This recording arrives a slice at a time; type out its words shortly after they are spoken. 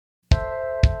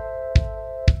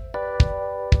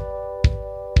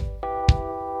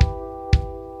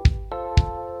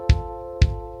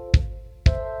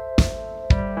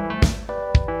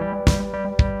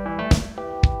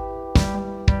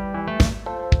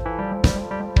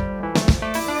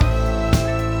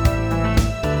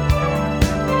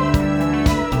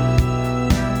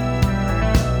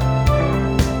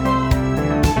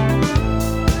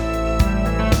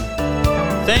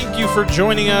for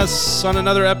joining us on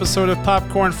another episode of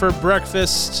Popcorn for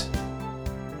Breakfast.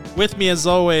 With me, as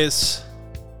always,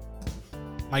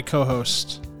 my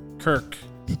co-host, Kirk.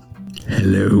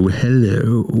 Hello,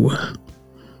 hello.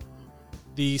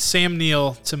 The Sam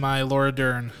Neill to my Laura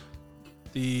Dern.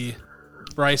 The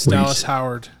Bryce Dallas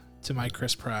Howard to my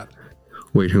Chris Pratt.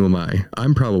 Wait, who am I?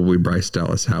 I'm probably Bryce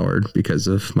Dallas Howard because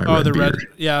of my red beard.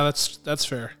 Yeah, that's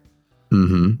fair.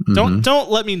 Mm-hmm.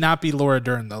 Don't let me not be Laura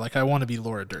Dern though. Like I want to be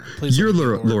Laura Dern. Please. You're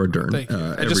Laura Dern. Thank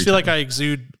you. I just feel like I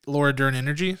exude Laura Dern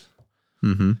energy.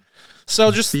 Mm-hmm.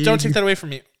 So just don't take that away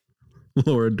from me.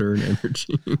 Laura Dern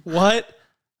energy. What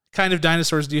kind of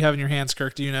dinosaurs do you have in your hands,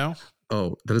 Kirk? Do you know?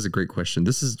 Oh, that is a great question.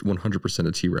 This is 100%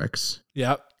 a T-Rex.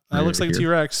 Yep, that looks like a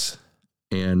T-Rex.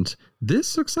 And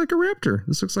this looks like a raptor.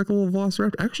 This looks like a little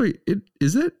velociraptor. Actually,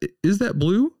 is that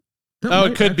blue?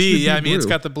 It could be. Yeah, I mean, it's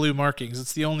got the blue markings.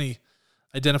 It's the only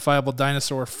identifiable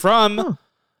dinosaur from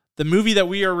the movie that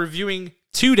we are reviewing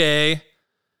today,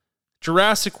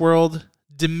 Jurassic World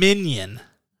Dominion.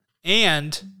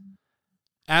 And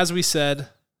as we said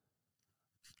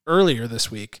earlier this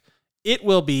week, it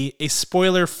will be a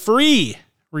spoiler-free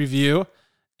review,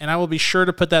 and I will be sure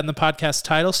to put that in the podcast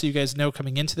title so you guys know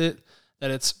coming into it that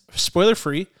it's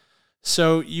spoiler-free,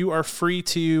 so you are free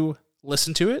to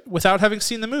listen to it without having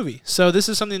seen the movie. So this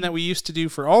is something that we used to do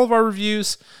for all of our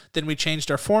reviews. Then we changed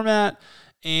our format,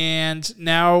 and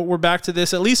now we're back to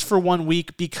this at least for 1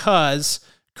 week because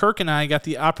Kirk and I got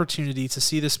the opportunity to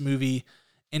see this movie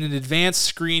in an advanced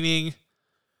screening.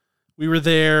 We were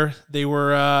there. They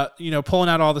were, pulling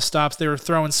out all the stops. They were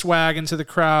throwing swag into the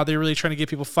crowd. They were really trying to get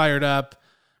people fired up,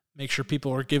 make sure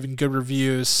people were giving good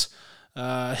reviews.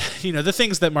 The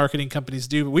things that marketing companies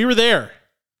do. But we were there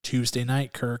Tuesday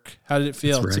night, Kirk. How did it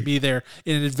feel to be there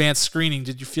in an advanced screening?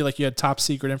 Did you feel like you had top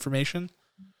secret information?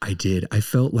 I did. I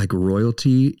felt like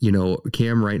royalty.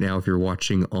 Cam right now, if you're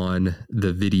watching on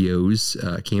the videos,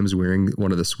 Cam's wearing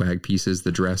one of the swag pieces,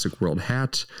 the Jurassic World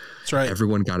hat. That's right.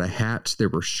 Everyone got a hat. There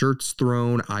were shirts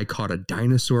thrown. I caught a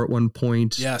dinosaur at one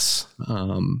point. Yes.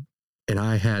 And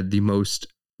I had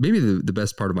maybe the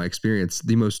best part of my experience,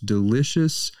 the most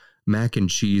delicious mac and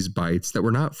cheese bites that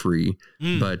were not free,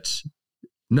 but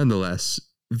nonetheless,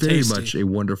 very tasty. Much a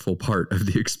wonderful part of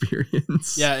the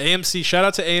experience. Yeah, AMC. Shout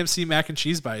out to AMC Mac and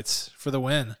Cheese Bites for the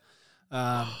win.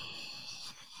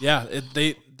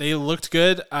 They looked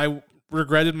good. I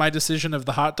regretted my decision of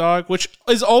the hot dog, which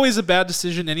is always a bad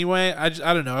decision anyway. I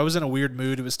don't know. I was in a weird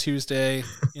mood. It was Tuesday.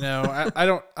 I'm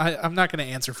not going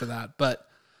to answer for that, but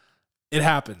it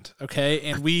happened. Okay,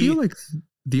 and I feel like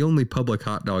the only public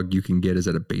hot dog you can get is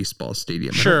at a baseball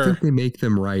stadium. Sure. I don't think they make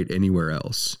them right anywhere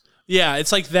else. Yeah,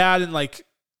 it's like that and like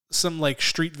some like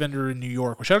street vendor in New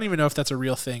York, which I don't even know if that's a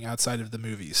real thing outside of the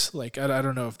movies. Like, I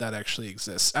don't know if that actually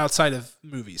exists outside of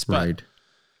movies, but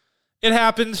It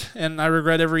happened and I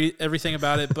regret everything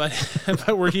about it,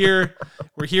 but we're here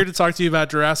to talk to you about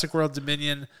Jurassic World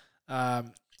Dominion.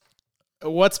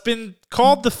 What's been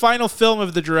called the final film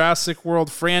of the Jurassic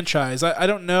World franchise. I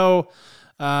don't know.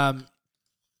 I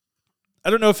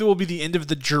don't know if it will be the end of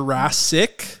the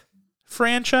Jurassic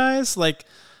franchise. Like,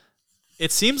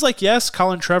 it seems like yes.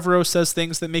 Colin Trevorrow says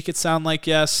things that make it sound like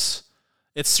yes.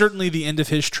 It's certainly the end of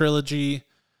his trilogy.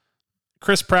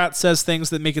 Chris Pratt says things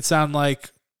that make it sound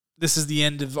like this is the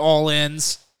end of all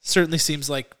ends. Certainly seems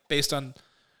like, based on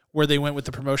where they went with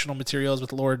the promotional materials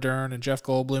with Laura Dern and Jeff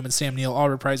Goldblum and Sam Neill all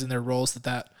reprising their roles,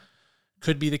 that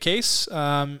could be the case.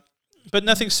 But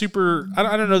nothing super...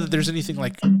 I don't know that there's anything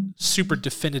like super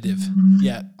definitive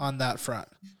yet on that front.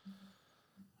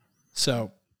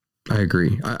 So... I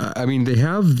agree. I mean, they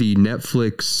have the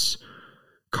Netflix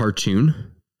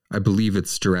cartoon. I believe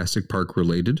it's Jurassic Park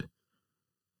related.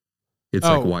 It's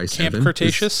like Y7. Camp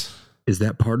Cretaceous? Is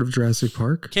that part of Jurassic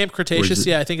Park? Camp Cretaceous,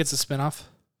 yeah, I think it's a spinoff.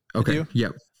 Okay, yeah.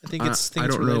 I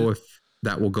don't know if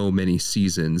that will go many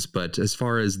seasons, but as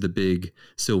far as the big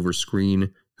silver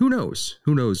screen... Who knows?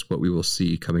 Who knows what we will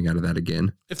see coming out of that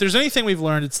again? If there's anything we've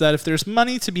learned, it's that if there's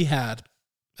money to be had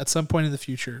at some point in the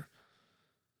future,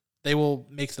 they will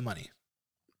make the money.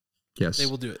 Yes. They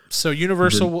will do it. So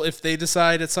Universal will, if they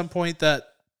decide at some point that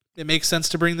it makes sense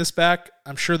to bring this back,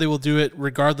 I'm sure they will do it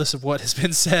regardless of what has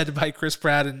been said by Chris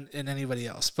Pratt and anybody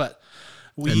else.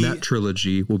 And that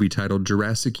trilogy will be titled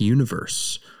Jurassic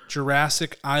Universe.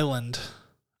 Jurassic Island,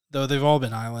 though they've all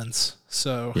been islands.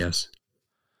 So yes.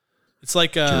 It's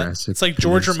like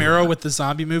George Romero with the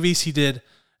zombie movies. He did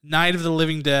Night of the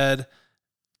Living Dead,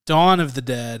 Dawn of the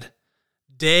Dead,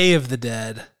 Day of the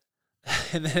Dead,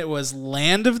 and then it was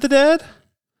Land of the Dead,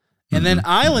 and then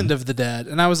Island of the Dead.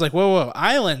 And I was like, whoa,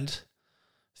 Island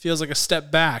feels like a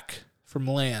step back from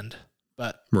Land,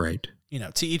 but right.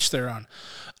 To each their own.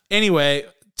 Anyway,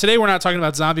 today we're not talking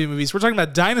about zombie movies. We're talking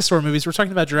about dinosaur movies. We're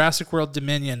talking about Jurassic World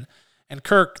Dominion. And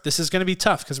Kirk, this is going to be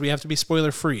tough because we have to be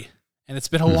spoiler free. And it's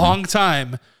been a long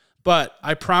time, but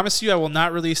I promise you I will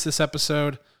not release this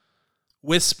episode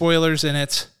with spoilers in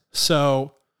it.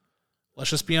 So let's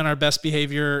just be on our best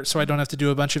behavior so I don't have to do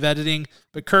a bunch of editing.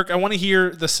 But Kirk, I want to hear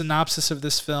the synopsis of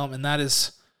this film, and that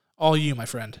is all you, my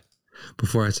friend.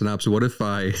 Before I synopsis, what if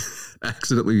I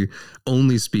accidentally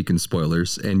only speak in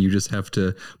spoilers and you just have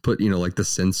to put, like the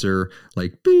censor,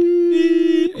 like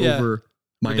beep over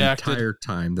my entire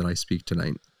time that I speak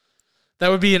tonight? That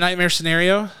would be a nightmare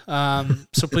scenario.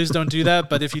 So please don't do that.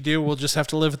 But if you do, we'll just have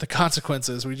to live with the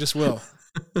consequences. We just will.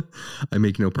 I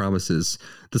make no promises.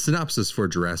 The synopsis for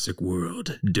Jurassic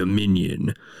World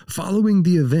Dominion. Following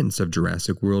the events of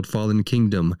Jurassic World Fallen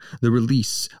Kingdom, the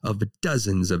release of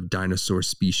dozens of dinosaur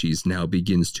species now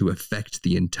begins to affect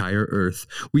the entire Earth.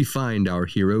 We find our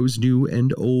heroes, new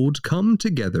and old, come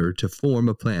together to form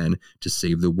a plan to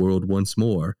save the world once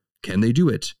more. Can they do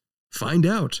it? Find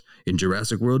out in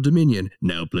Jurassic World Dominion,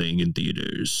 now playing in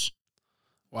theaters.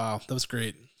 Wow, that was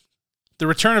great. The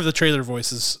return of the trailer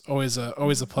voice is always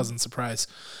a pleasant surprise.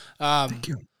 Thank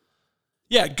you.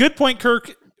 Yeah, good point,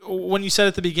 Kirk. When you said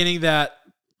at the beginning that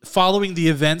following the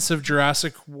events of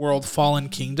Jurassic World Fallen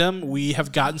Kingdom, we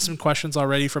have gotten some questions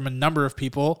already from a number of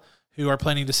people who are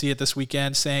planning to see it this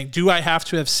weekend saying, do I have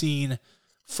to have seen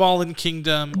Fallen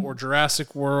Kingdom or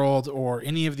Jurassic World or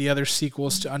any of the other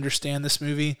sequels to understand this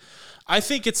movie? I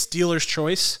think it's dealer's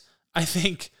choice. I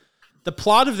think the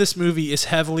plot of this movie is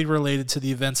heavily related to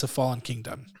the events of Fallen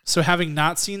Kingdom. So having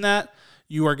not seen that,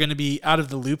 you are going to be out of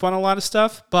the loop on a lot of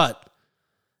stuff. But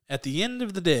at the end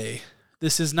of the day,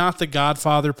 this is not The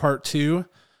Godfather Part 2.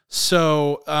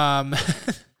 So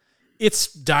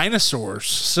it's dinosaurs.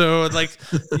 So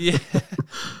yeah,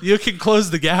 you can close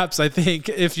the gaps, I think,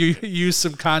 if you use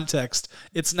some context.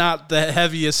 It's not the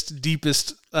heaviest,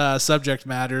 deepest subject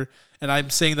matter. And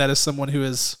I'm saying that as someone who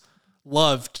has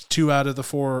loved 2 out of the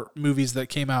 4 movies that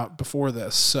came out before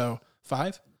this. So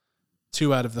 5?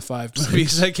 2 out of the 5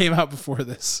 movies that came out before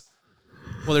this.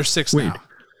 Well, there's 6 now.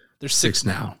 There's 6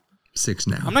 now. 6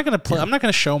 now. I'm not gonna play. Yeah. I'm not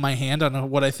gonna show my hand on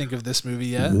what I think of this movie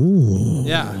yet. Ooh.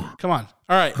 Yeah, come on.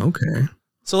 All right. Okay.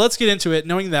 So let's get into it.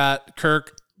 Knowing that,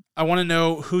 Kirk, I want to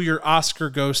know who your Oscar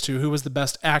goes to. Who was the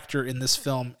best actor in this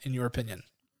film, in your opinion?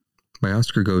 My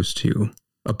Oscar goes to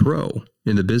a pro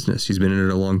in the business. He's been in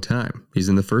it a long time. He's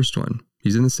in the first one.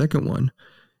 He's in the second one.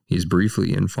 He's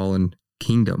briefly in Fallen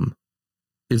Kingdom.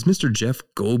 Is Mr. Jeff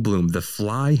Goldblum, the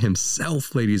Fly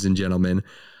himself, ladies and gentlemen.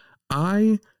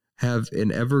 I have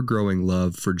an ever-growing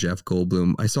love for Jeff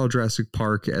Goldblum. I saw Jurassic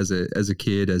Park as a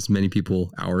kid, as many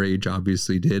people our age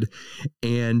obviously did,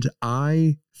 and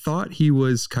I thought he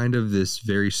was kind of this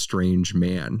very strange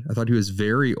man. I thought he was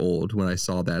very old when I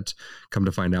saw that. Come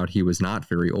to find out, he was not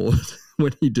very old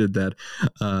when he did that.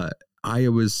 I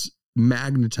was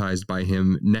magnetized by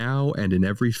him now and in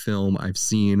every film I've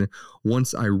seen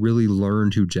once I really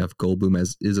learned who Jeff Goldblum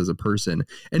is as a person.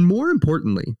 And more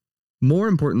importantly,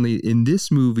 in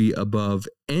this movie above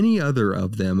any other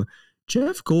of them,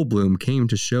 Jeff Goldblum came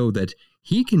to show that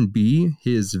he can be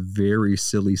his very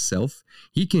silly self.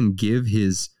 He can give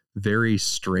his very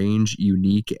strange,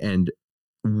 unique, and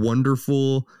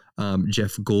wonderful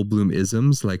Jeff Goldblum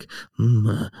isms like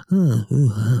and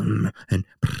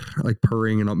like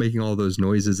purring and making all those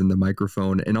noises in the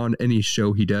microphone and on any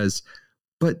show he does.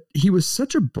 But he was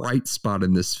such a bright spot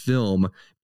in this film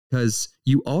because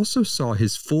you also saw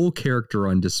his full character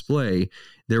on display.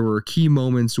 There were key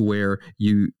moments where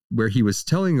he was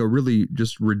telling a really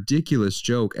just ridiculous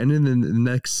joke, and in the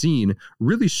next scene,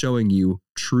 really showing you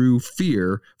true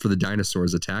fear for the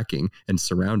dinosaurs attacking and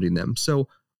surrounding them. So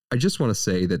I just want to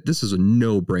say that this is a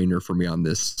no-brainer for me on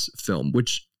this film,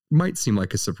 which might seem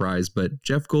like a surprise, but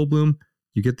Jeff Goldblum,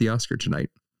 you get the Oscar tonight.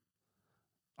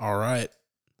 All right.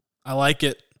 I like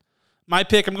it. My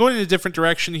pick, I'm going in a different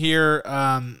direction here.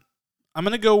 I'm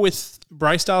going to go with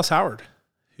Bryce Dallas Howard,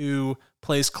 who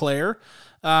plays Claire.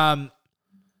 I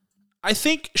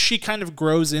think she kind of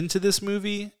grows into this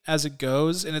movie as it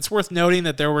goes, and it's worth noting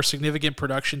that there were significant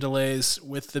production delays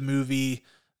with the movie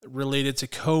related to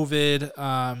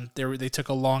COVID. They took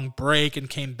a long break and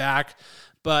came back,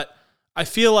 but I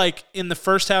feel like in the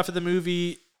first half of the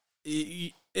movie,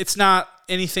 it's not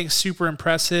anything super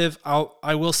impressive.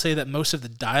 I will say that most of the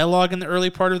dialogue in the early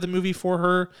part of the movie for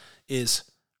her is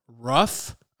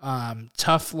rough,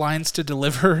 tough lines to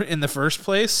deliver in the first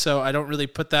place, so I don't really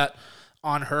put that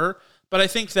on her. But I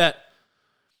think that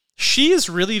she is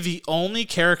really the only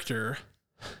character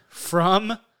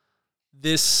from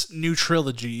this new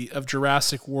trilogy of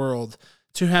Jurassic World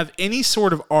to have any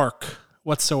sort of arc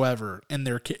whatsoever in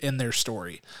their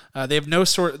story. They have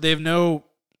no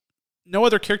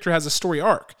other character has a story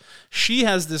arc. She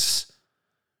has this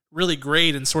really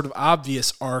great and sort of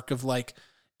obvious arc of like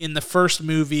in the first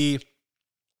movie,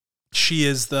 she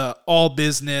is the all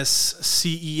business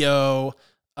CEO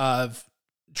of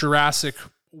Jurassic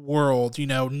World,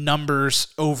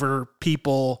 numbers over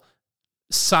people,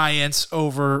 science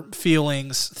over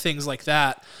feelings, things like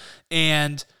that.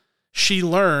 And she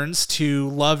learns to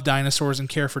love dinosaurs and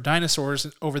care for dinosaurs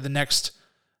over the next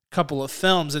couple of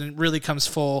films, and it really comes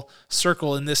full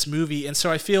circle in this movie. And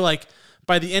so I feel like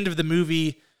by the end of the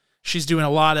movie, she's doing a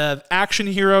lot of action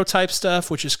hero type stuff,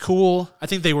 which is cool. I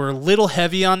think they were a little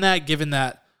heavy on that, given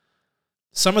that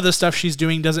some of the stuff she's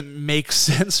doing doesn't make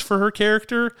sense for her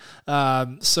character.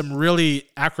 Some really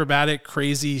acrobatic,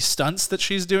 crazy stunts that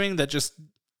she's doing that just,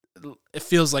 it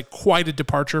feels like quite a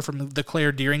departure from the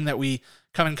Claire Dearing that we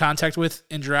come in contact with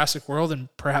in Jurassic World, and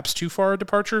perhaps too far a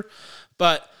departure.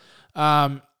 But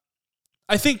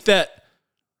I think that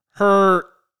her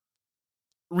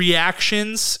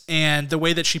reactions and the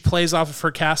way that she plays off of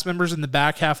her cast members in the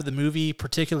back half of the movie,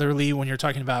 particularly when you're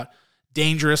talking about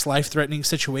dangerous, life-threatening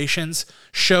situations,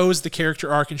 shows the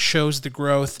character arc and shows the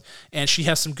growth, and she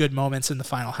has some good moments in the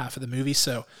final half of the movie.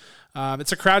 So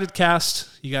it's a crowded cast.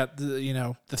 You got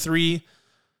the three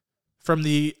from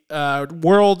the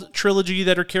World trilogy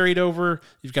that are carried over.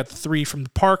 You've got the three from the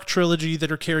Park trilogy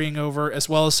that are carrying over, as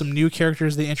well as some new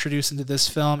characters they introduce into this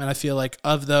film. And I feel like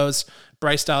of those,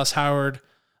 Bryce Dallas Howard,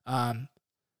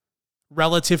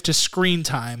 relative to screen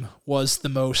time, was the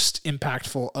most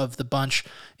impactful of the bunch.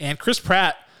 And Chris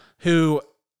Pratt, who,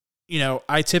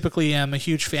 I typically am a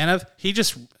huge fan of,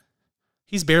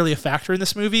 he's barely a factor in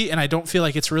this movie, and I don't feel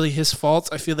like it's really his fault.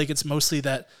 I feel like it's mostly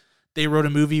that they wrote a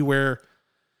movie where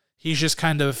he's just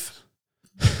kind of,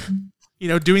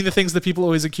 doing the things that people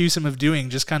always accuse him of doing,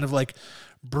 just kind of like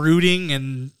brooding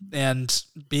and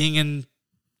being in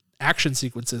action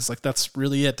sequences. Like, that's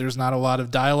really it. There's not a lot of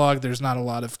dialogue. There's not a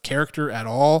lot of character at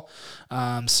all.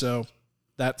 So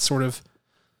that sort of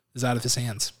is out of his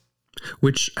hands.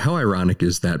 Which, how ironic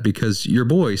is that? Because your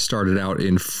boy started out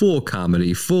in full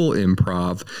comedy, full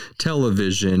improv,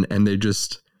 television, and they've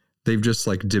just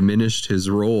like diminished his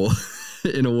role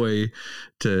in a way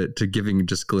to giving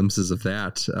just glimpses of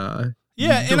that. Don't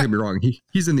get me wrong.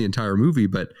 He's in the entire movie,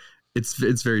 but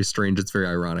it's very strange. It's very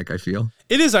ironic, I feel.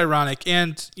 It is ironic.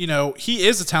 And, he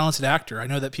is a talented actor. I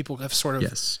know that people have sort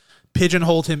of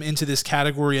pigeonholed him into this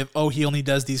category of, he only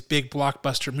does these big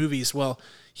blockbuster movies. Well,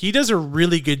 he does a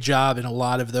really good job in a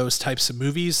lot of those types of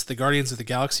movies. The Guardians of the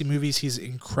Galaxy movies, he's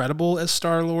incredible as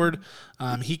Star-Lord.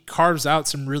 He carves out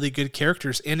some really good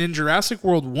characters. And in Jurassic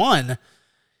World 1,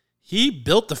 he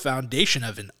built the foundation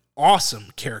of an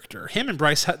awesome character. Him and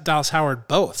Bryce Dallas Howard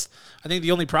both. I think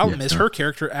the only problem is her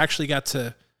character actually got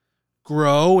to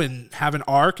grow and have an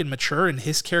arc and mature, and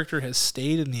his character has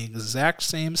stayed in the exact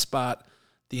same spot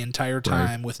the entire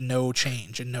time with no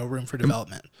change and no room for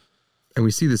development. And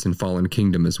we see this in Fallen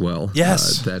Kingdom as well.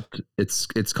 Yes, that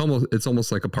it's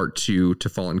almost like a part 2 to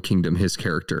Fallen Kingdom, his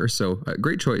character. So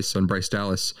great choice on Bryce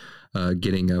Dallas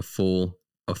getting a full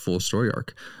story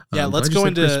arc. Yeah, let's go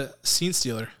into Scene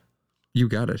Stealer. You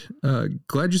got it.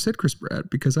 Glad you said Chris Pratt,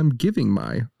 because I'm giving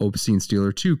my Scene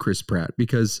Stealer to Chris Pratt,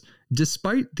 because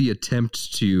despite the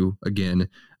attempt to, again,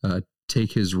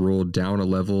 take his role down a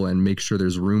level and make sure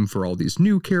there's room for all these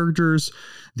new characters,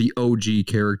 the OG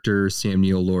characters, Sam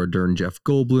Neill, Laura Dern, Jeff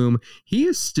Goldblum, he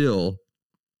is still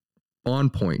on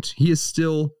point. He is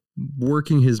still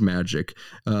working his magic.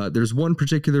 There's one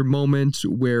particular moment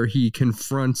where he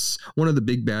confronts one of the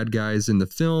big bad guys in the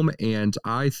film, and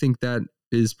I think that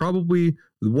is probably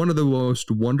one of the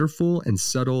most wonderful and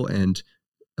subtle and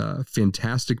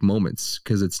fantastic moments,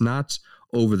 because it's not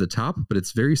over the top, but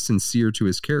it's very sincere to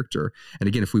his character. And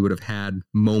again, if we would have had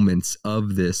moments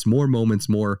of this, more moments,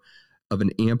 more of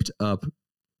an amped up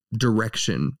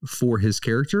direction for his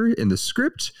character in the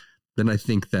script, then I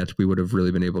think that we would have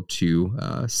really been able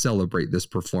to celebrate this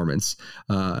performance.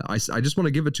 I just want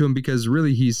to give it to him, because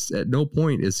really he's at no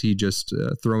point is he just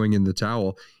throwing in the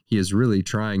towel. He is really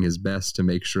trying his best to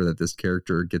make sure that this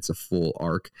character gets a full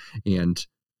arc, and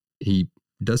he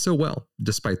does so well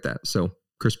despite that. So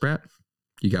Chris Pratt,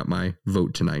 you got my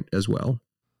vote tonight as well.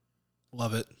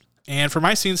 Love it. And for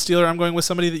my Scene Stealer, I'm going with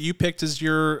somebody that you picked as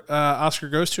your Oscar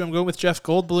goes to. I'm going with Jeff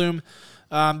Goldblum,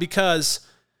 because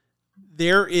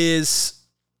there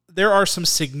are some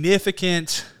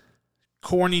significant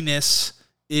corniness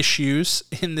issues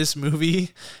in this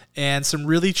movie and some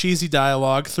really cheesy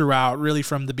dialogue throughout, really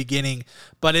from the beginning.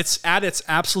 But it's at its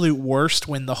absolute worst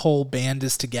when the whole band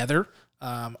is together.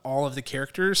 All of the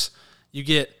characters, you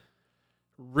get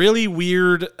really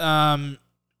weird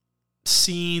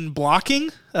scene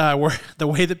blocking, where the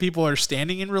way that people are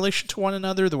standing in relation to one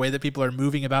another, the way that people are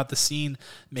moving about the scene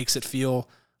makes it feel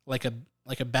like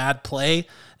a bad play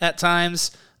at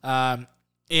times. And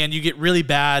you get really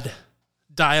bad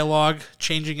dialogue,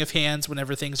 changing of hands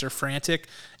whenever things are frantic.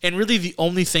 And really the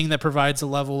only thing that provides a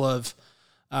level of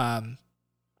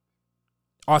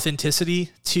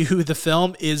authenticity to the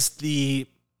film is the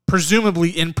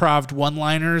presumably improv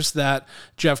one-liners that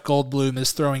Jeff Goldblum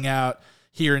is throwing out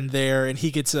here and there, and he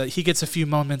gets a few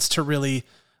moments to really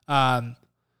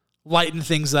lighten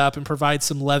things up and provide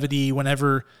some levity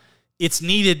whenever it's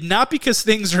needed, not because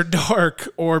things are dark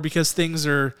or because things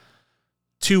are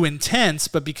too intense,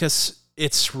 but because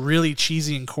it's really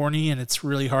cheesy and corny and it's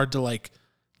really hard to like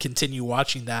continue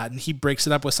watching that. And he breaks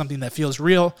it up with something that feels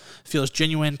real, feels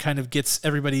genuine, kind of gets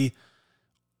everybody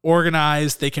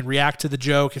organized. They can react to the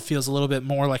joke. It feels a little bit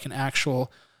more like an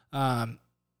actual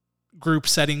group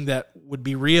setting that would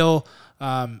be real.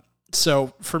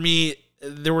 So for me,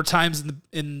 there were times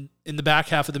in the back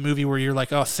half of the movie where you're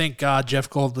like, oh, thank God Jeff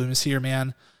Goldblum is here,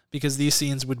 man, because these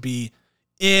scenes would be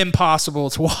impossible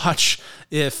to watch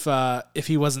if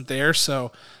he wasn't there.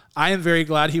 So I am very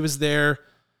glad he was there.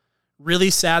 Really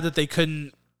sad that they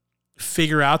couldn't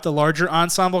figure out the larger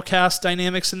ensemble cast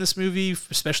dynamics in this movie,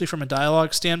 especially from a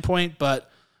dialogue standpoint, but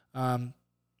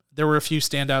there were a few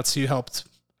standouts who helped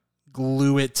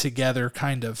glue it together,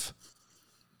 kind of.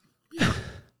 Yeah.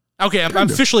 Okay, I'm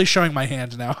officially showing my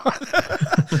hand now.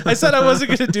 I said I wasn't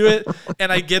going to do it,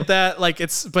 and I get that.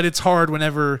 But it's hard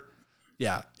whenever,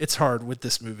 it's hard with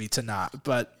this movie to not.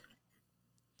 But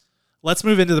let's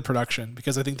move into the production,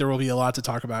 because I think there will be a lot to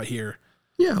talk about here.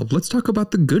 Yeah, let's talk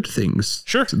about the good things.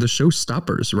 Sure. The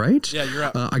showstoppers, right? Yeah, you're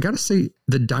up. I got to say,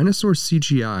 the dinosaur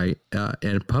CGI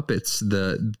and puppets,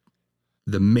 the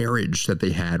marriage that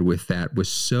they had with that was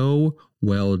so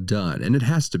well done. And it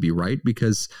has to be, right?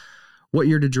 Because what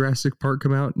year did Jurassic Park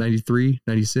come out? 93,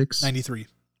 96? 93.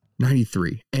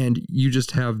 93. And you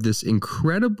just have this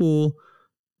incredible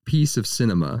piece of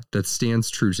cinema that stands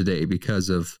true today because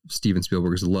of Steven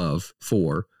Spielberg's love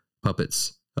for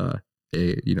puppets.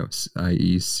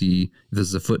 IEC. This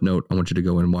is a footnote. I want you to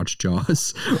go and watch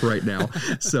Jaws right now.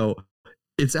 So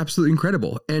it's absolutely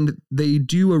incredible. And they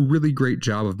do a really great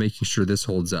job of making sure this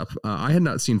holds up. I had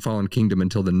not seen Fallen Kingdom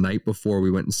until the night before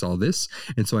we went and saw this.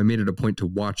 And so I made it a point to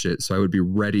watch it so I would be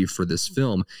ready for this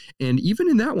film. And even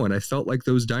in that one, I felt like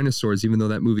those dinosaurs, even though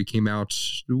that movie came out,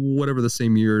 whatever the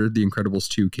same year The Incredibles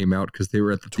 2 came out, because they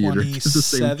were at the theater at the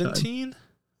same time. 2017?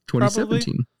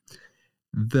 2017.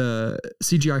 The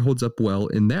CGI holds up well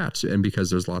in that, and because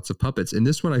there's lots of puppets. In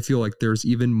this one, I feel like there's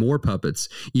even more puppets,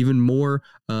 even more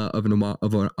of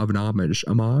an homage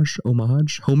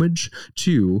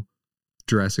to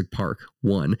Jurassic Park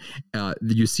 1.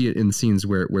 You see it in scenes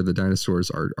where the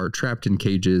dinosaurs are trapped in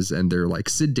cages and they're like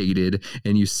sedated,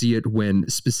 and you see it when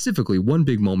specifically one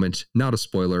big moment, not a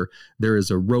spoiler, there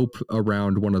is a rope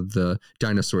around one of the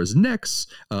dinosaurs' necks.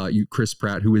 Chris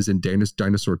Pratt, who is in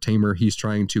Dinosaur Tamer, he's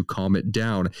trying to calm it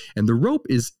down, and the rope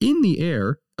is in the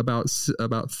air about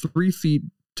 3 feet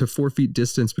to 4 feet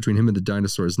distance between him and the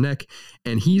dinosaur's neck,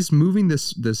 and he's moving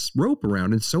this rope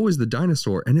around, and so is the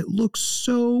dinosaur, and it looks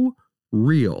so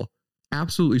real,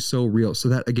 absolutely so real. So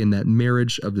that, again, that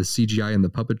marriage of the CGI and the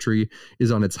puppetry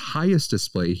is on its highest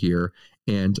display here,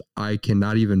 and I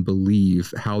cannot even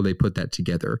believe how they put that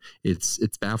together. It's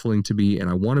baffling to me, and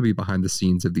I want to be behind the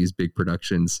scenes of these big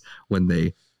productions when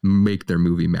they make their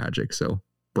movie magic. So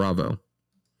bravo.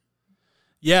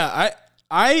 Yeah,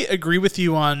 I agree with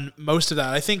you on most of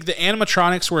that. I think the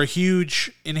animatronics were a huge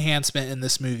enhancement in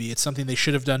this movie. It's something they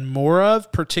should have done more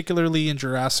of, particularly in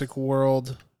Jurassic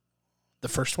World, the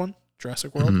first one,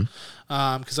 Jurassic World,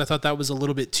 because I thought that was a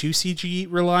little bit too CG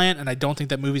reliant, and I don't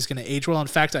think that movie's going to age well. In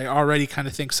fact, I already kind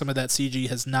of think some of that CG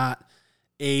has not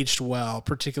aged well,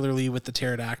 particularly with the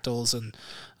pterodactyls and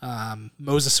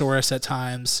Mosasaurus at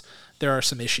times. There are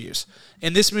some issues.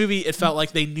 In this movie, it felt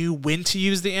like they knew when to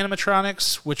use the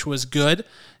animatronics, which was good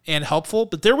and helpful,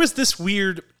 but there was this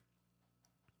weird...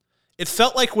 It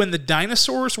felt like when the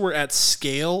dinosaurs were at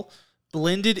scale,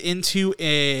 blended into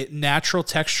a natural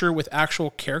texture with actual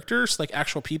characters, like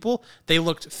actual people, they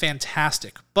looked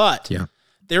fantastic. But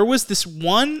there was this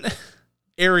one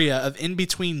area of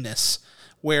in-betweenness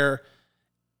where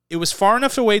it was far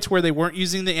enough away to where they weren't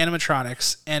using the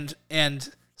animatronics and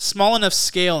small enough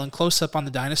scale and close-up on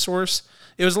the dinosaurs.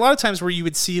 It was a lot of times where you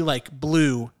would see like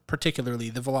Blue, particularly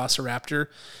the Velociraptor,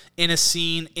 in a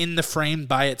scene in the frame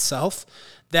by itself,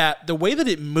 that the way that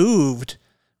it moved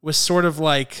was sort of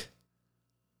like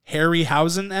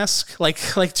Harryhausen-esque,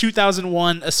 like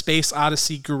 2001 A Space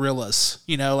Odyssey gorillas,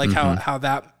 like how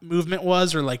that movement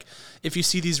was, or like if you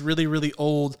see these really, really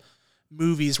old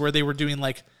movies where they were doing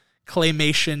like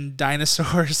claymation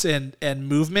dinosaurs and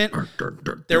movement,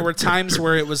 there were times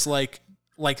where it was like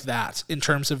that in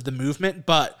terms of the movement,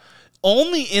 but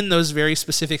only in those very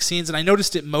specific scenes. And I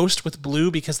noticed it most with Blue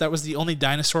because that was the only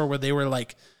dinosaur where they were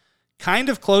like kind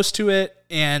of close to it,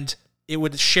 and it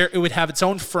would have its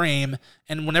own frame.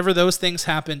 And whenever those things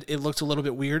happened, it looked a little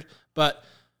bit weird. But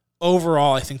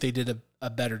overall, I think they did a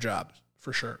better job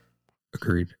for sure.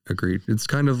 Agreed. It's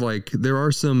kind of like there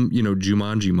are some,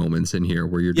 Jumanji moments in here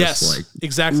where you're just like,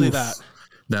 exactly that.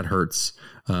 That hurts.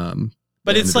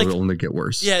 But it's like only get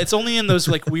worse. Yeah, it's only in those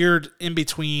like weird in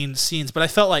between scenes. But I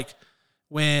felt like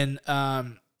when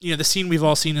the scene we've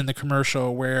all seen in the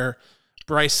commercial where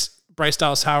Bryce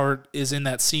Dallas Howard is in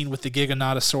that scene with the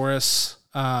Giganotosaurus,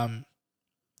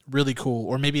 really cool.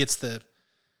 Or maybe it's the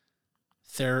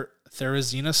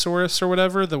Therizinosaurus or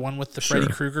whatever, the one with the Freddy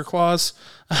Krueger claws.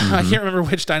 I can't remember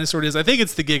which dinosaur it is. I think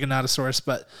it's the Giganotosaurus,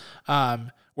 but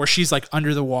where she's like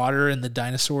under the water and the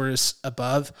dinosaur is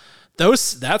above.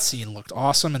 That scene looked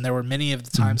awesome, and there were many of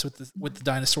the times with the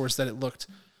dinosaurs that it looked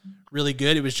really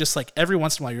good. It was just like every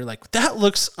once in a while you're like, that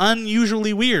looks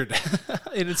unusually weird.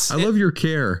 And I love your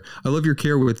care. I love your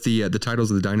care with the titles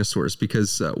of the dinosaurs,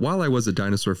 because while I was a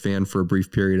dinosaur fan for a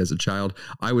brief period as a child,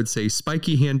 I would say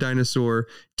spiky hand dinosaur,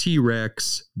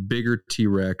 T-Rex, bigger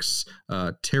T-Rex,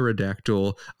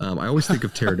 pterodactyl. I always think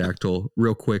of pterodactyl.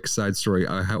 Real quick side story.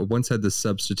 I once had this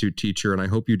substitute teacher, and I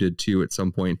hope you did too at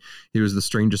some point. He was the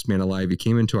strangest man alive. He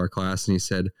came into our class and he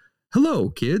said, "Hello,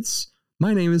 kids.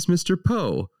 My name is Mr.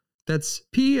 Poe. That's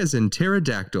P as in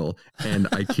pterodactyl." And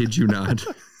I kid you not,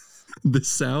 the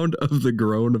sound of the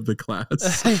groan of the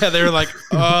class. Yeah, they were like,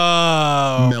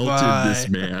 "Oh, melted this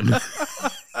man."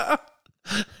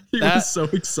 He was so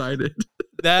excited.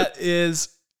 That is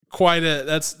quite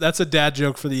that's a dad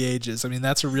joke for the ages. I mean,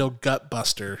 that's a real gut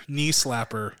buster, knee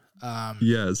slapper.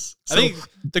 Yes. I think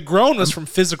the groan was from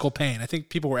physical pain. I think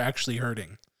people were actually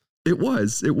hurting. It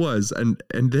was. And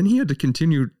then he had to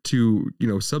continue to,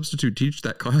 substitute teach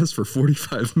that class for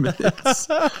 45 minutes.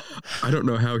 I don't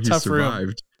know how he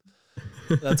survived.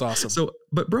 That's awesome.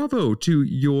 But bravo to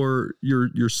your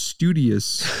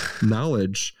studious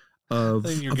knowledge of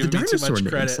the dinosaur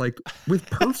names, like with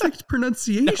perfect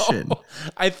pronunciation. No,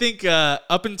 I think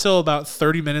up until about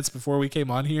 30 minutes before we came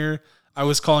on here, I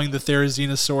was calling the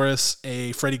Therizinosaurus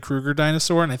a Freddy Krueger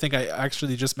dinosaur, and I think I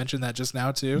actually just mentioned that just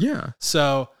now too. Yeah.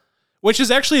 So, which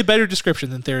is actually a better description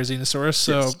than Therizinosaurus.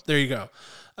 So There you go.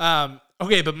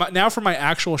 Okay, but now for my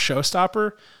actual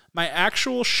showstopper. My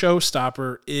actual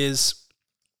showstopper is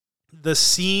the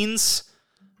scenes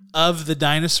of the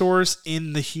dinosaurs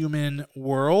in the human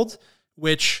world,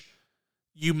 which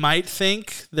you might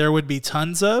think there would be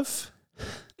tons of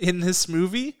in this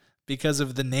movie because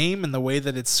of the name and the way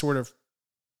that it's sort of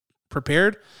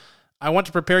prepared. I want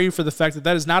to prepare you for the fact that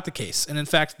that is not the case. And in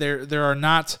fact, there are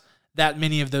not that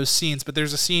many of those scenes, but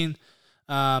there's a scene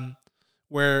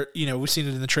where, we've seen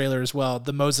it in the trailer as well.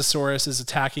 The Mosasaurus is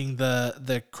attacking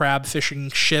the crab fishing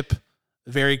ship.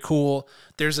 Very cool.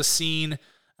 There's a scene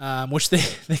which they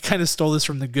kind of stole this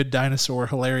from The Good Dinosaur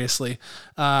hilariously.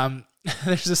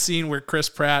 There's a scene where Chris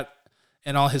Pratt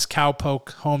and all his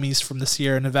cowpoke homies from the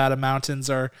Sierra Nevada mountains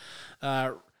are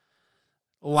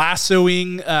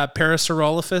lassoing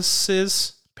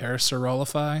Parasaurolophus.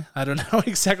 I don't know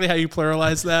exactly how you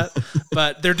pluralize that,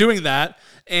 but they're doing that.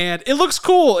 And it looks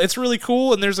cool. It's really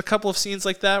cool. And there's a couple of scenes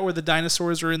like that where the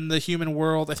dinosaurs are in the human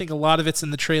world. I think a lot of it's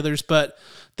in the trailers, but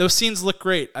those scenes look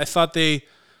great. I thought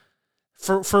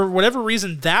for whatever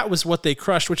reason, that was what they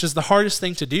crushed, which is the hardest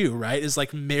thing to do, right? Is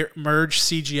like merge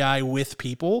CGI with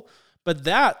people. But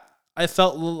that I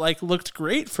felt like looked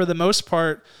great for the most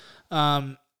part.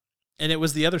 And it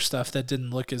was the other stuff that didn't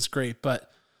look as great, but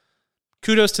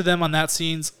kudos to them on those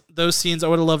scenes. I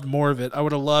would have loved more of it. I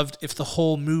would have loved if the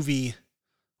whole movie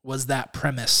was that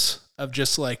premise of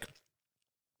just like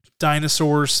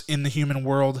dinosaurs in the human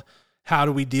world. How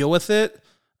do we deal with it?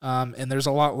 And there's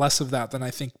a lot less of that than I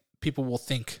think people will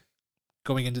think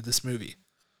going into this movie.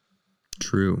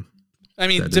 True. I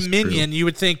mean, Dominion, you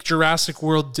would think Jurassic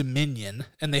World Dominion,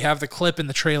 and they have the clip in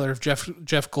the trailer of Jeff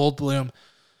Goldblum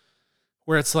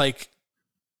where it's like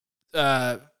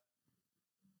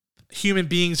human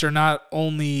beings are not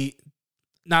only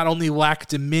lack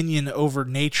dominion over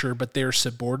nature, but they're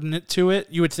subordinate to it.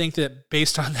 You would think that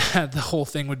based on that, the whole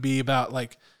thing would be about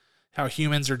like how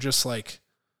humans are just like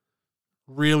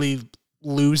really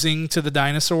losing to the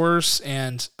dinosaurs.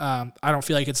 And I don't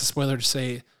feel like it's a spoiler to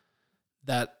say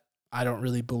that I don't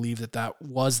really believe that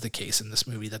was the case in this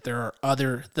movie, that there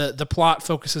are the plot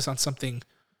focuses on something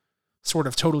sort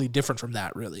of totally different from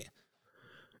that, really.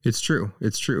 It's true.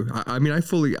 It's true. I mean,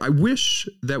 I wish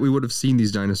that we would have seen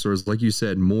these dinosaurs, like you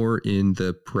said, more in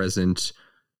the presence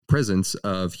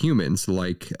of humans,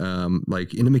 like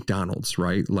in a McDonald's,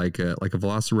 right? Like a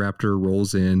velociraptor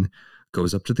rolls in,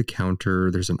 goes up to the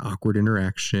counter. There's an awkward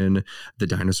interaction. The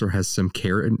dinosaur has some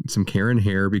Karen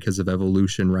hair because of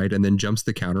evolution, right? And then jumps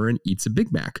the counter and eats a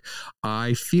Big Mac.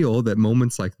 I feel that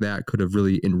moments like that could have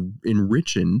really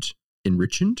enriched.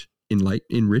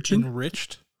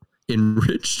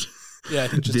 Yeah, I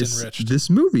think just enriched this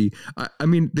movie. I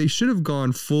mean, they should have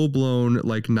gone full blown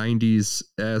like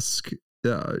 90s-esque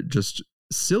just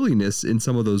silliness in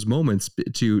some of those moments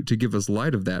to give us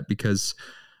light of that, because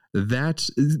that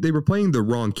they were playing the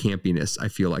wrong campiness, I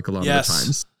feel like, a lot of the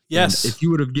times. Yes. And if you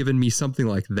would have given me something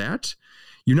like that,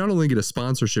 you not only get a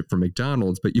sponsorship from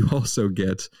McDonald's, but you also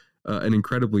get an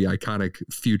incredibly iconic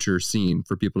future scene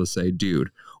for people to say,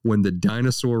 dude, when the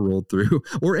dinosaur rolled through,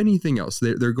 or anything else.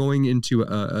 They're going into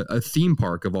a theme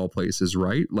park of all places,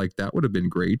 right? Like that would have been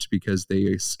great because they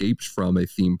escaped from a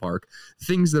theme park.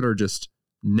 Things that are just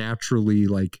naturally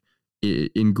like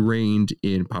ingrained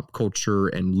in pop culture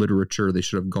and literature. They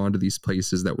should have gone to these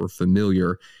places that were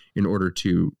familiar in order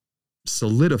to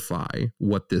solidify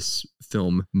what this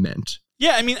film meant.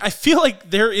 Yeah, I mean, I feel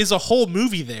like there is a whole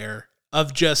movie there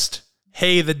of just,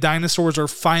 hey, the dinosaurs are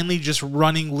finally just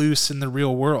running loose in the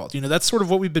real world. You know, that's sort of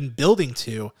what we've been building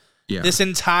to this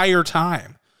entire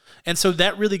time. And so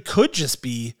that really could just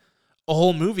be a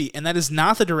whole movie. And that is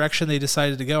not the direction they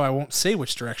decided to go. I won't say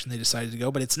which direction they decided to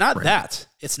go, but it's not that.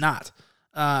 It's not.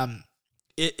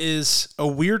 It is a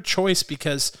weird choice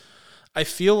because I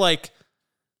feel like,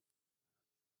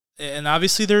 and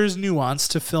obviously there is nuance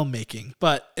to filmmaking,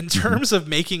 but in terms of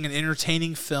making an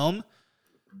entertaining film,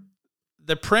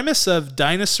 the premise of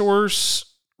dinosaurs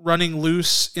running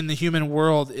loose in the human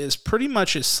world is pretty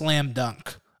much a slam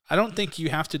dunk. I don't think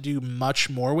you have to do much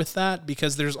more with that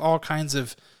because there's all kinds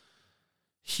of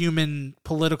human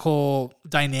political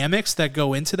dynamics that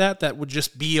go into that would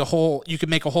just be you could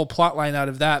make a whole plot line out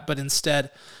of that, but instead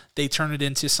they turn it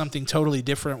into something totally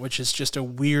different, which is just a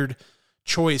weird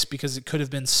choice because it could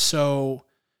have been so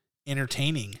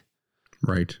entertaining.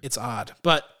 Right. It's odd.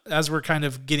 But as we're kind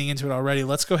of getting into it already,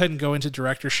 let's go ahead and go into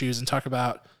director's shoes and talk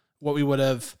about what we would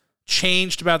have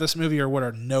changed about this movie or what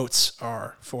our notes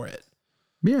are for it.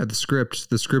 Yeah, the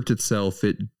script itself,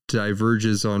 it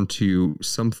diverges onto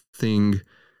something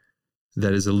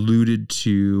that is alluded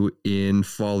to in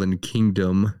Fallen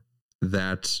Kingdom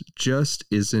that just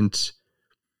doesn't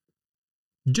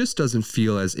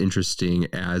feel as interesting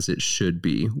as it should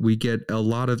be. We get a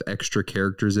lot of extra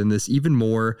characters in this, even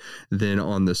more than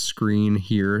on the screen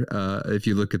here. If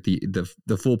you look at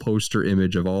the full poster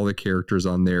image of all the characters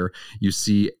on there, you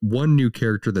see one new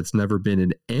character that's never been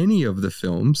in any of the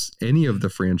films, any of the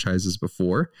franchises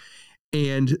before.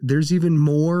 And there's even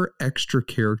more extra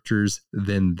characters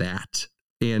than that.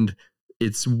 And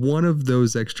it's one of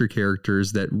those extra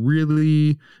characters that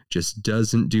really just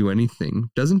doesn't do anything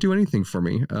for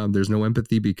me. There's no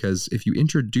empathy because if you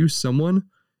introduce someone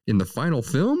in the final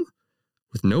film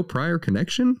with no prior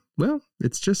connection, well,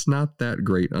 it's just not that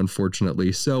great,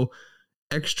 unfortunately. So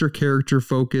extra character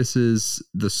focuses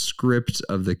the script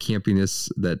of the campiness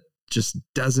that just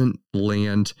doesn't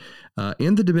land,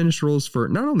 and the diminished roles for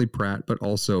not only Pratt, but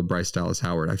also Bryce Dallas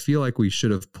Howard. I feel like we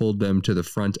should have pulled them to the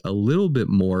front a little bit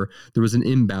more. There was an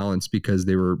imbalance because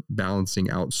they were balancing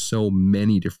out so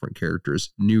many different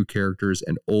characters, new characters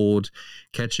and old,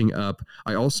 catching up.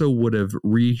 I also would have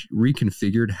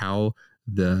reconfigured how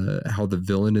the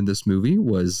villain in this movie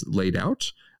was laid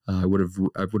out. I would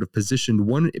have positioned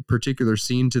one particular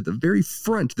scene to the very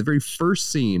front, the very first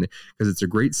scene, because it's a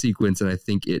great sequence, and I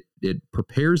think it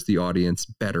prepares the audience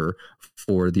better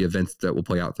for the events that will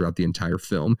play out throughout the entire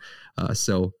film.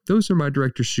 So those are my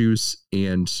director's shoes,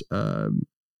 and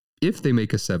if they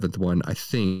make a seventh one, I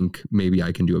think maybe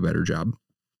I can do a better job.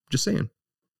 Just saying.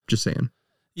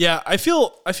 Yeah, I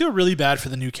feel really bad for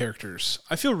the new characters.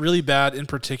 I feel really bad in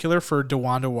particular for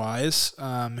DeWanda Wise,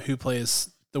 who plays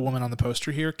the woman on the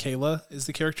poster here. Kayla is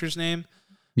the character's name.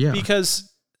 Yeah.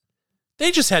 Because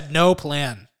they just had no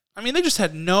plan. I mean, they just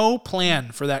had no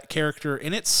plan for that character,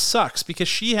 and it sucks because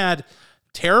she had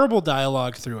terrible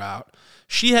dialogue throughout.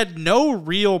 She had no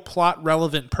real plot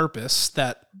relevant purpose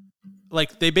that,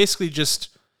 like, they basically just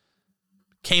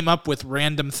came up with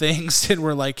random things and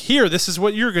were like, here, this is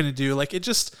what you're going to do. Like, it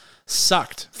just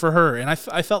sucked for her. And I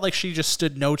felt like she just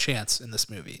stood no chance in this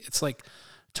movie. It's like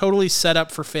totally set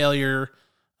up for failure.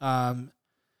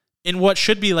 In what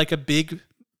should be like a big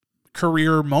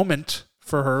career moment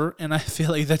for her. And I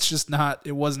feel like that's just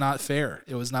it was not fair.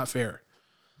 It was not fair.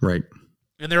 Right.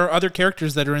 And there are other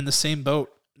characters that are in the same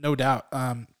boat, no doubt.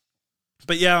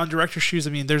 But yeah, on director's shoes,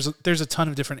 I mean, there's a ton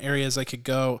of different areas I could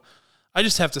go. I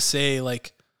just have to say,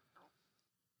 like,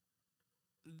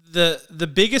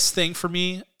 the biggest thing for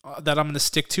me that I'm going to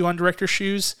stick to on director's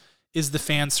shoes is the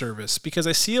fan service, because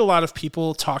I see a lot of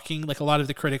people talking, like a lot of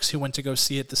the critics who went to go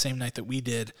see it the same night that we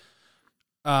did,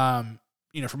 from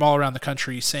all around the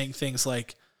country, saying things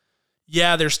like,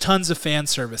 yeah, there's tons of fan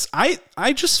service. I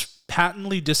just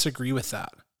patently disagree with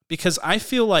that, because I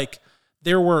feel like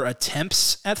there were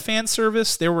attempts at fan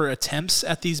service. There were attempts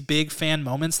at these big fan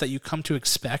moments that you come to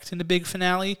expect in a big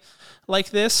finale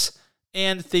like this,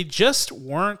 and they just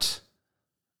weren't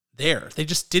there. They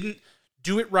just didn't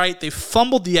do it right. They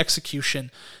fumbled the execution.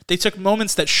 They took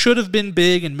moments that should have been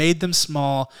big and made them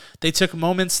small. They took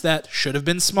moments that should have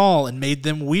been small and made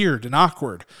them weird and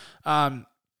awkward.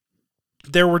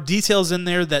 There were details in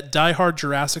there that diehard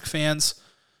Jurassic fans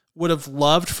would have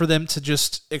loved for them to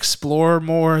just explore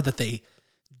more, that they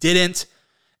didn't.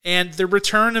 And the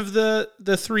return of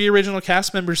the three original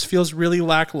cast members feels really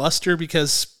lackluster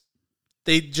because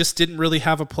they just didn't really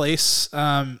have a place.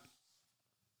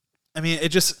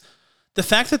 The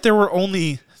fact that there were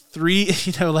only three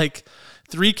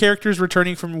characters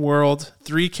returning from World,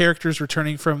 3 characters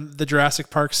returning from the Jurassic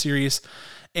Park series,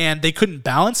 and they couldn't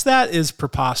balance that is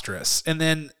preposterous. And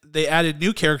then they added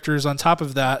new characters on top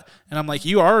of that, and I'm like,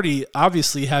 you already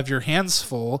obviously have your hands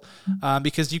full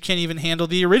because you can't even handle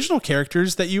the original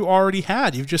characters that you already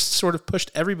had. You've just sort of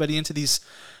pushed everybody into these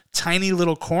tiny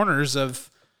little corners of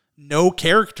no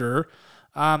character,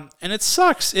 and it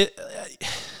sucks.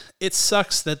 It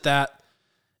sucks that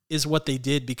is what they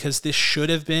did, because this should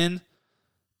have been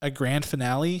a grand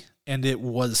finale, and it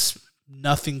was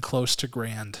nothing close to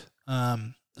grand.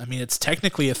 It's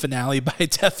technically a finale by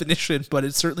definition, but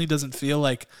it certainly doesn't feel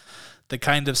like the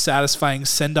kind of satisfying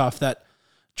send-off that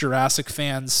Jurassic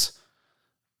fans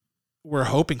were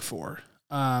hoping for.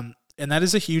 And that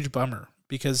is a huge bummer,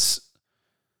 because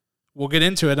we'll get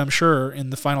into it, I'm sure, in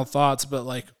the final thoughts, but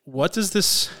like, what does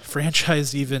this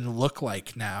franchise even look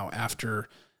like now after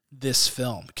this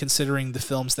film, considering the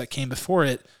films that came before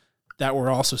it that were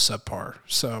also subpar?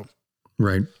 So,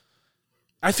 right.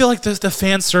 I feel like the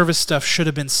fan service stuff should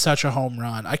have been such a home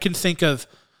run.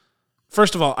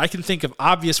 First of all, I can think of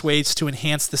obvious ways to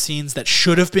enhance the scenes that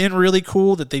should have been really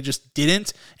cool that they just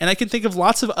didn't. And I can think of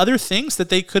lots of other things that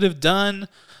they could have done.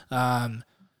 Other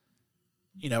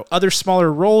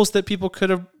smaller roles that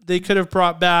they could have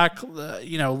brought back,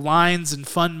 lines and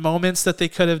fun moments that they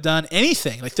could have done.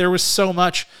 Anything. Like, there was so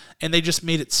much, and they just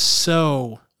made it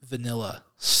so vanilla.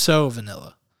 So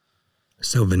vanilla.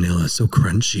 So vanilla, so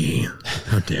crunchy.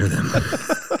 How dare them?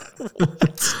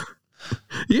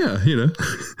 Yeah,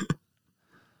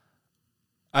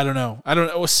 I don't know.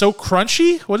 It was so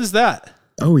crunchy? What is that?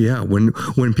 Oh yeah, when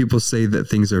people say that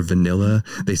things are vanilla,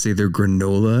 they say they're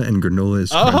granola, and granola is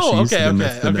crunchy. Oh, okay, so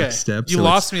that's the next step. You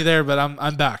lost me there, but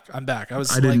I'm back. I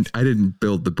didn't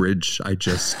build the bridge. I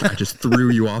just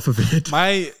threw you off of it.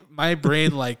 My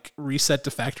brain like reset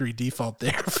to factory default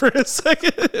there for a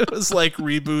second. It was like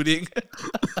rebooting.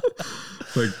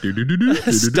 Like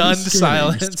stunned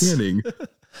silence. Scanning.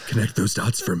 Connect those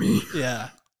dots for me. Yeah.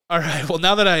 All right. Well,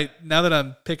 now that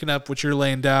I'm picking up what you're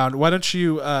laying down, why don't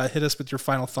you hit us with your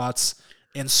final thoughts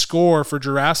and score for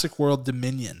Jurassic World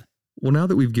Dominion? Well, now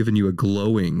that we've given you a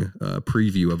glowing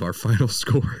preview of our final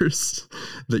scores,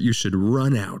 that you should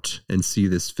run out and see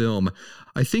this film.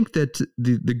 I think that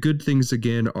the good things,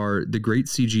 again, are the great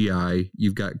CGI.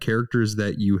 You've got characters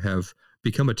that you have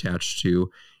become attached to,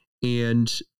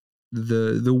 and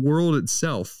the world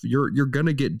itself. You're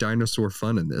gonna get dinosaur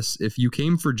fun in this. If you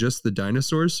came for just the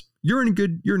dinosaurs, you're in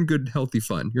good healthy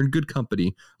fun. You're in good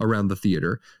company around the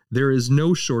theater. There is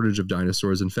no shortage of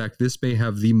dinosaurs. In fact, this may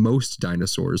have the most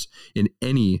dinosaurs in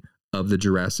any of the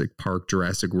Jurassic Park,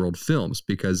 Jurassic World films,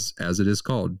 because as it is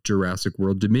called, Jurassic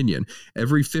World Dominion.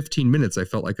 Every 15 minutes, I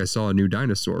felt like I saw a new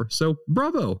dinosaur. So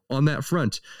bravo on that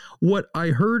front. What I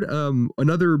heard,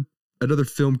 another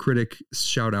film critic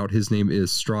shout out, his name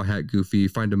is Straw Hat Goofy.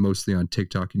 Find him mostly on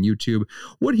TikTok and YouTube.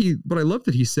 What I love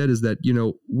that he said is that,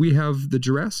 we have the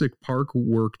Jurassic Park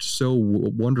worked so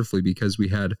wonderfully because we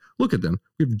had, look at them.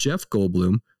 We have Jeff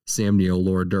Goldblum, Sam Neill,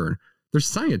 Laura Dern. They're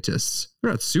scientists.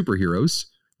 They're not superheroes,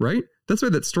 right? That's why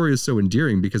that story is so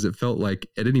endearing, because it felt like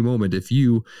at any moment, if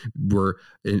you were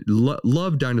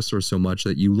loved dinosaurs so much,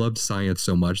 that you loved science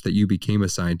so much that you became a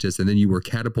scientist, and then you were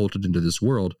catapulted into this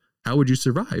world, how would you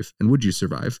survive? And would you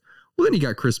survive? Well, then you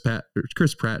got Chris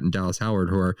Pratt and Dallas Howard,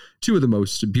 who are two of the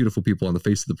most beautiful people on the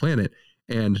face of the planet.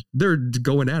 and they're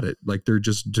going at it. Like they're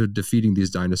just defeating these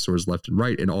dinosaurs left and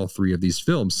right in all three of these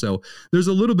films. So there's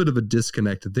a little bit of a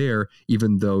disconnect there,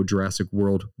 even though Jurassic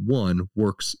World 1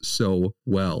 works so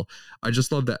well. I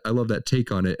just love that. I love that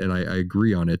take on it, and I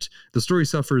agree on it. The story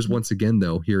suffers once again,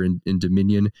 though, here in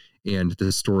Dominion, and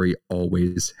the story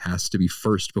always has to be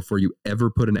first before you ever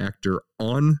put an actor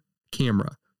on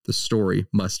camera. The story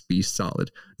must be solid.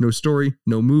 No story,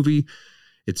 no movie.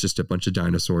 It's just a bunch of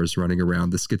dinosaurs running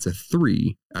around. This gets a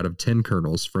 3 out of 10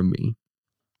 kernels from me.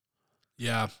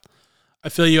 Yeah, I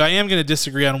feel you. I am going to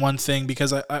disagree on one thing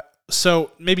because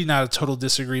so maybe not a total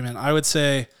disagreement. I would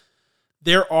say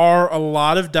there are a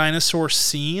lot of dinosaur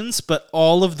scenes, but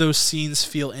all of those scenes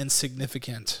feel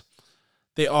insignificant.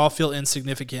 They all feel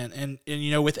insignificant. And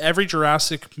with every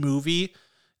Jurassic movie,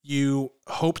 you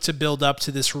hope to build up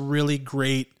to this really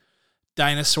great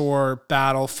dinosaur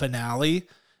battle finale.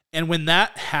 And when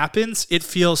that happens, it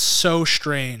feels so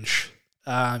strange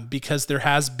because there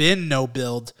has been no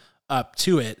build up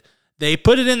to it. They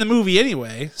put it in the movie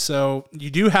anyway, so you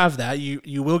do have that.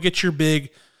 You will get your big,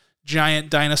 giant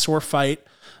dinosaur fight,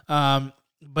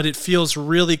 but it feels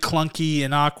really clunky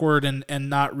and awkward and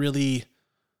not really...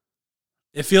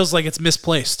 It feels like it's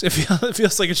misplaced. It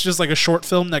feels like it's just like a short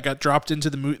film that got dropped into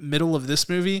the middle of this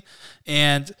movie,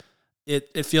 and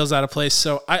it feels out of place.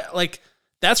 So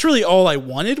that's really all I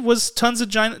wanted was tons of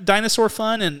dinosaur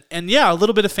fun and yeah, a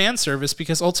little bit of fan service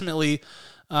because ultimately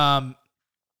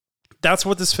that's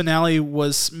what this finale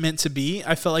was meant to be.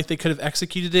 I felt like they could have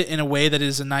executed it in a way that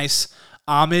is a nice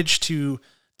homage to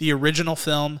the original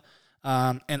film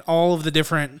and all of the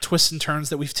different twists and turns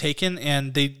that we've taken,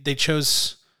 and they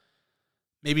chose,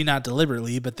 maybe not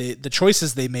deliberately, but the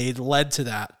choices they made led to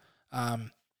that.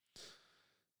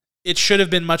 It should have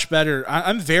been much better.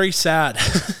 I'm very sad.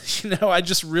 I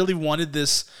just really wanted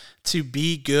this to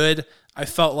be good. I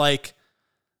felt like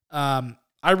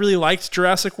I really liked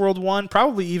Jurassic World 1,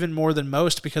 probably even more than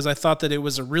most, because I thought that it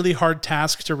was a really hard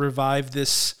task to revive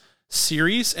this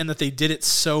series and that they did it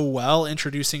so well,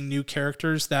 introducing new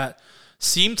characters that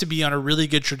seemed to be on a really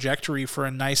good trajectory for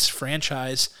a nice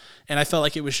franchise. And I felt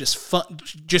like it was just fun,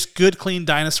 just good, clean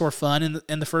dinosaur fun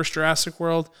in the first Jurassic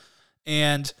World.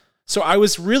 And so I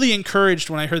was really encouraged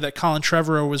when I heard that Colin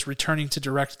Trevorrow was returning to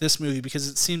direct this movie because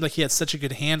it seemed like he had such a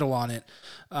good handle on it.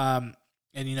 And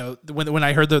when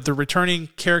I heard that the returning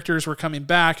characters were coming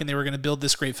back and they were going to build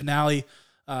this great finale,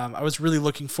 I was really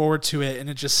looking forward to it. And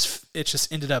it just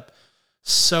ended up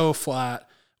so flat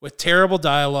with terrible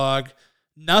dialogue,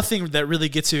 nothing that really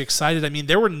gets you excited. I mean,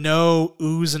 there were no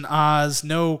oohs and ahs,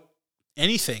 no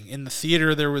anything in the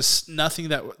theater. There was nothing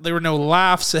there were no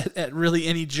laughs at really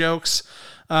any jokes.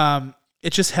 It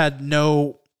just had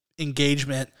no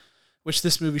engagement, which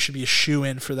this movie should be a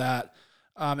shoo-in for that.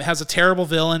 It has a terrible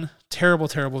villain, terrible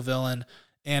villain,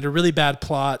 and a really bad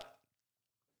plot.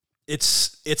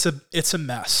 It's a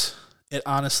mess. It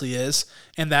honestly is.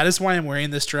 And that is why I'm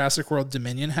wearing this Jurassic World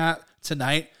Dominion hat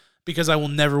tonight, because I will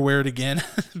never wear it again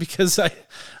because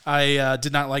I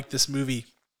did not like this movie.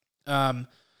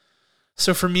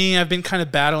 So for me, I've been kind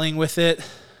of battling with it,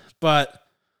 but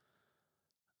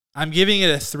I'm giving it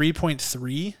a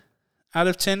 3.3 out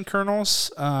of 10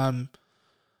 kernels.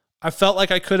 I felt like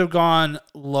I could have gone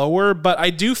lower, but I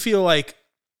do feel like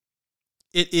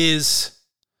it is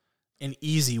an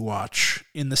easy watch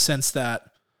in the sense that,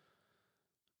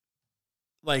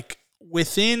 like,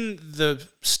 within the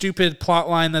stupid plot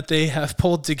line that they have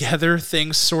pulled together,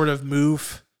 things sort of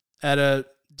move at a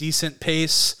decent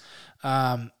pace.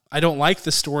 I don't like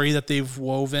the story that they've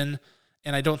woven,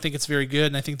 and I don't think it's very good,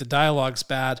 and I think the dialogue's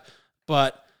bad,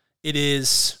 but it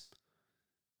is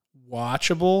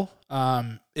watchable.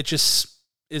 It just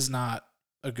is not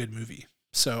a good movie.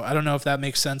 So I don't know if that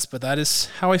makes sense, but that is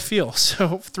how I feel.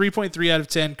 So 3.3 out of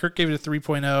 10. Kirk gave it a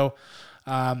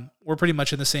 3.0. We're pretty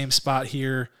much in the same spot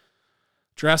here.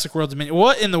 Jurassic World Dominion.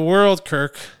 What in the world,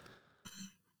 Kirk?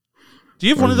 Do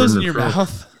you have one of those in your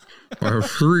mouth? I have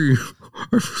three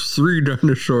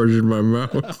dinosaurs in my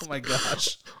mouth. Oh my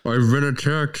gosh. I've been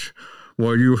attacked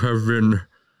while you have been...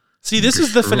 See, this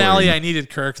is the finale I needed,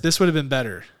 Kirk. This would have been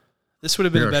better. This would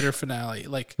have been a better finale.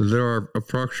 Like, there are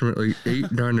approximately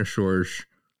 8 dinosaurs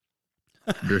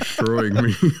destroying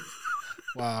me.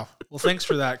 Wow. Well, thanks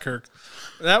for that, Kirk.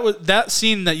 That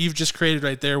scene that you've just created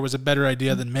right there was a better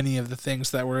idea than many of the things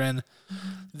that were in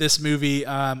this movie.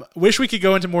 Wish we could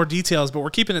go into more details, but we're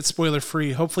keeping it spoiler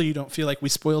free. Hopefully you don't feel like we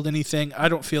spoiled anything. I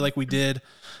don't feel like we did.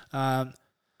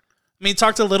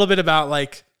 Talked a little bit about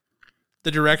like the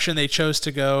direction they chose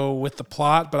to go with the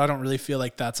plot, but I don't really feel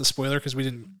like that's a spoiler because we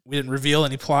didn't reveal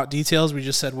any plot details. We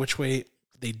just said which way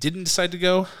they didn't decide to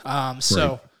go.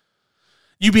 Right.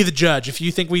 You be the judge. If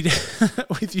you think we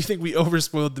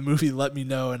overspoiled the movie, let me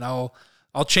know, and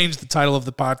I'll change the title of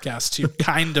the podcast to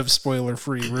kind of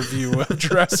spoiler-free review of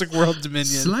Jurassic World Dominion.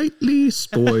 Slightly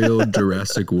spoiled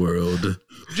Jurassic World.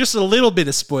 Just a little bit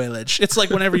of spoilage. It's like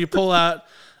whenever you pull out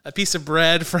a piece of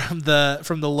bread from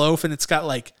the loaf and it's got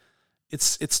like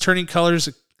it's turning colors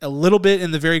a little bit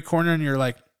in the very corner, and you're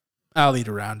like, I'll eat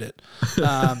around it.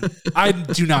 I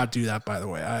do not do that, by the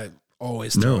way. I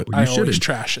always throw it. I always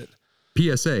trash it.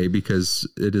 PSA, because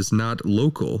it is not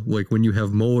local. Like when you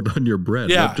have mold on your bread.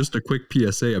 Yeah. Like just a quick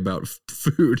PSA about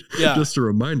food. Yeah. Just a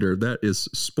reminder, that is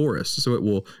sporous. So it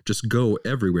will just go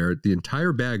everywhere. The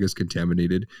entire bag is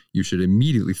contaminated. You should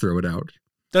immediately throw it out.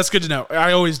 That's good to know.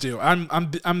 I always do.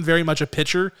 I'm very much a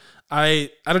pitcher. I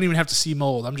don't even have to see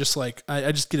mold. I'm just like,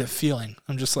 I just get a feeling.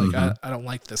 I'm just like, I don't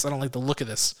like this. I don't like the look of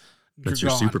this. That's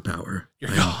your superpower.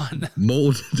 You're gone.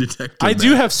 Mold detector. I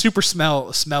do have super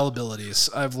smell abilities.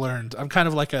 I've learned. I'm kind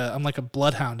of like I'm like a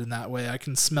bloodhound in that way. I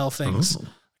can smell things. I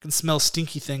can smell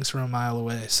stinky things from a mile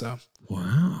away. So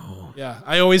wow. Yeah,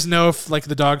 I always know if like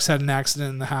the dog's had an accident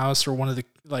in the house, or one of the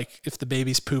like if the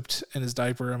baby's pooped in his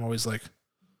diaper. I'm always like,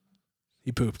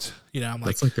 he pooped. You know, I'm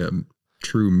like, that's like a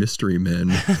true mystery man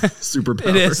superpower.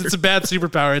 It is. It's a bad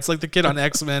superpower. It's like the kid on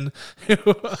X-Men who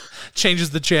changes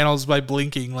the channels by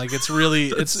blinking. Like it's really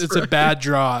it's right. A bad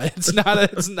draw. It's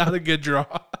not a good draw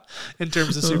in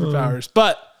terms of superpowers.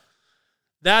 But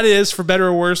that is, for better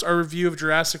or worse, our review of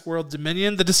Jurassic World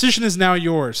Dominion. The decision is now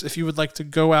yours if you would like to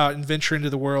go out and venture into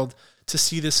the world to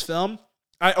see this film.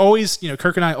 I always,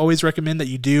 Kirk and I always recommend that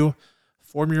you do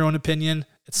form your own opinion,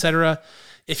 etc.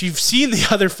 If you've seen the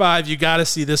other 5, you got to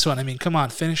see this one. I mean, come on,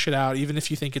 finish it out, even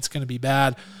if you think it's going to be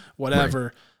bad,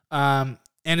 whatever. Right.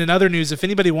 And in other news, if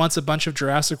anybody wants a bunch of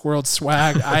Jurassic World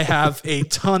swag, I have a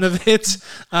ton of it.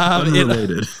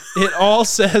 Unrelated. It all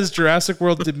says Jurassic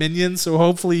World Dominion, so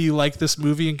hopefully you like this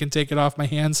movie and can take it off my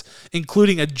hands,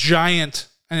 including a giant,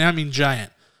 and I mean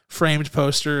giant, framed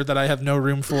poster that I have no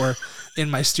room for in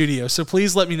my studio. So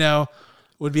please let me know.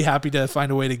 Would be happy to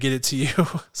find a way to get it to you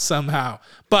somehow.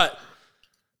 But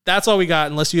that's all we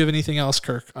got, unless you have anything else,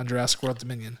 Kirk, on Jurassic World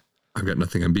Dominion. I've got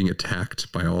nothing. I'm being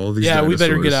attacked by all these dinosaurs. We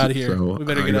better get out of here. So we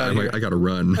better get out of here. I got to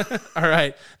run. All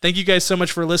right. Thank you guys so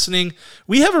much for listening.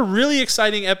 We have a really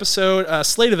exciting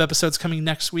slate of episodes coming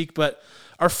next week, but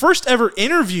our first ever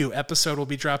interview episode will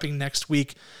be dropping next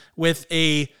week with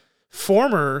a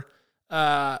former,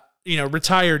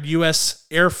 retired U.S.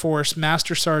 Air Force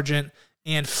Master Sergeant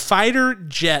and fighter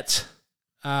jet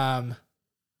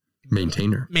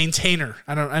maintainer.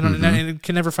 I don't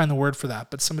can never find the word for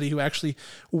that, but somebody who actually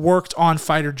worked on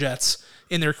fighter jets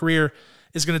in their career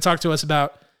is going to talk to us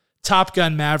about Top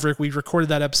Gun Maverick. We recorded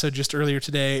that episode just earlier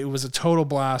today. It was a total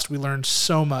blast. We learned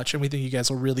so much, and we think you guys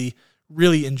will really,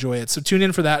 really enjoy it. So tune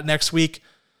in for that next week.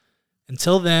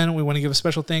 Until then, we want to give a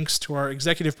special thanks to our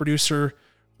executive producer,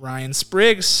 Ryan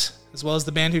Spriggs, as well as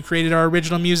the band who created our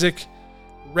original music,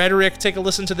 Rhetoric. Take a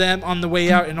listen to them on the way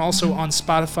out, and also on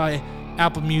Spotify,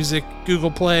 Apple Music,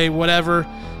 Google Play, whatever.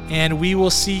 And we will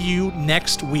see you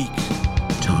next week.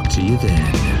 Talk to you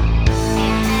then.